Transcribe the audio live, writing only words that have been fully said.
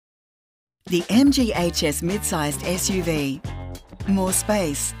The MG-HS mid-sized SUV. More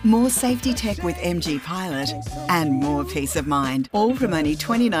space, more safety tech with MG Pilot, and more peace of mind. All from only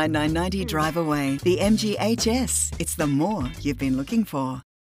 $29,990 drive away. The MG-HS. It's the more you've been looking for.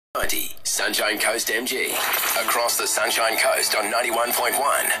 90 Sunshine Coast MG. Across the Sunshine Coast on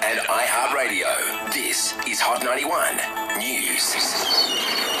 91.1 and iHeartRadio. This is Hot 91 News.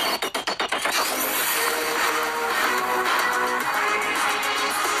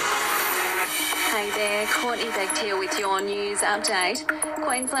 Hey there, Courtney Beck here with your news update.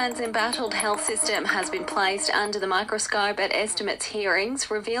 Queensland's embattled health system has been placed under the microscope at estimates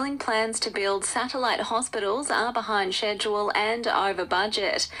hearings, revealing plans to build satellite hospitals are behind schedule and over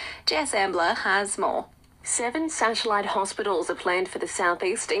budget. Jess Ambler has more. 7 satellite hospitals are planned for the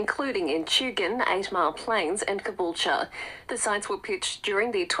southeast, including in Tugun, 8 Mile Plains and Caboolture. The sites were pitched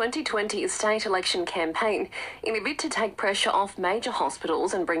during the 2020 state election campaign in a bid to take pressure off major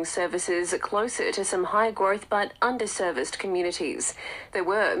hospitals and bring services closer to some high growth but underserviced communities. They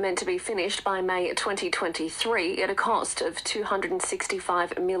were meant to be finished by May 2023 at a cost of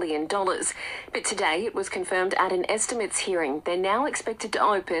 $265 million. But today it was confirmed at an estimates hearing they're now expected to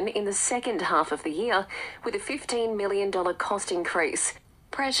open in the second half of the year, with a $15 million cost increase.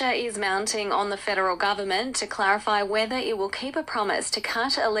 Pressure is mounting on the federal government to clarify whether it will keep a promise to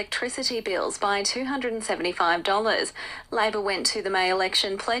cut electricity bills by $275. Labor went to the May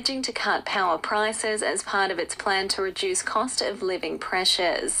election pledging to cut power prices as part of its plan to reduce cost of living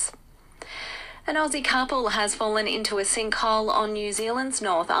pressures. An Aussie couple has fallen into a sinkhole on New Zealand's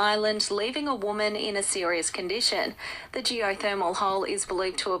North Island, leaving a woman in a serious condition. The geothermal hole is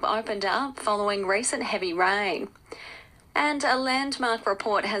believed to have opened up following recent heavy rain. And a landmark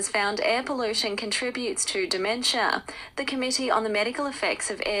report has found air pollution contributes to dementia. The Committee on the Medical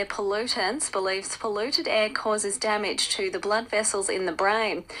Effects of Air Pollutants believes polluted air causes damage to the blood vessels in the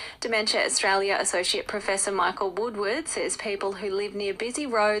brain. Dementia Australia Associate Professor Michael Woodward says people who live near busy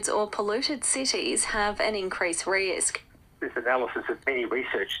roads or polluted cities have an increased risk. This analysis of many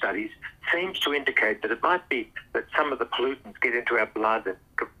research studies seems to indicate that it might be that some of the pollutants get into our blood and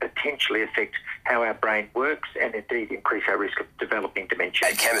could potentially affect how our brain works and indeed increase our risk of developing dementia.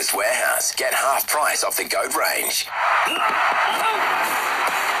 At Chemist Warehouse, get half price off the goat range.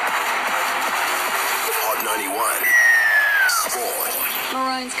 Hot 91 Sport.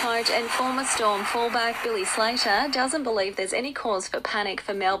 Maroons coach and former Storm fullback Billy Slater doesn't believe there's any cause for panic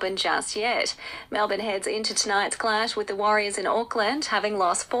for Melbourne just yet. Melbourne heads into tonight's clash with the Warriors in Auckland, having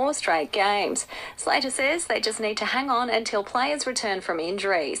lost 4 straight games. Slater says they just need to hang on until players return from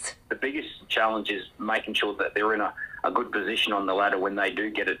injuries. The biggest challenge is making sure that they're in a good position on the ladder when they do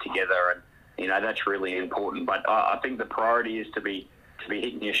get it together, and that's really important. But I think the priority is to be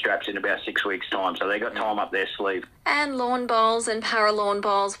hitting your straps in about 6 weeks' time, so they got time up their sleeve. And lawn bowls and para-lawn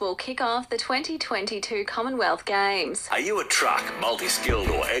bowls will kick off the 2022 Commonwealth Games. Are you a truck, multi-skilled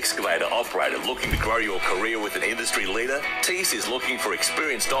or excavator operator looking to grow your career with an industry leader? TEAS is looking for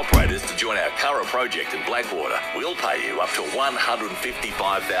experienced operators to join our Curra project in Blackwater. We'll pay you up to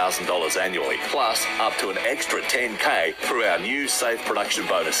 $155,000 annually, plus up to an extra $10,000 through our new Safe Production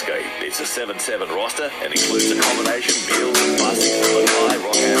Bonus Scheme. It's a 7/7 roster and includes accommodation, meals, busing, high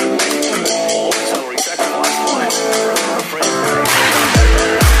rock and all salary sacrifice plans.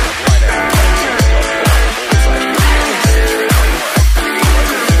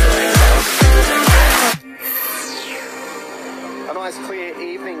 A nice clear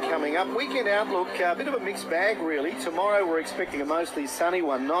evening coming up. Weekend outlook, a bit of a mixed bag really. Tomorrow we're expecting a mostly sunny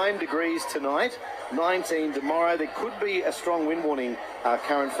one. 9 degrees tonight, 19 tomorrow. There could be a strong wind warning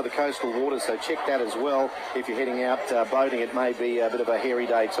current for the coastal waters, so check that as well. If you're heading out boating, it may be a bit of a hairy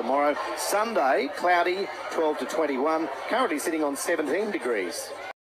day tomorrow. Sunday, cloudy, 12 to 21. Currently sitting on 17 degrees.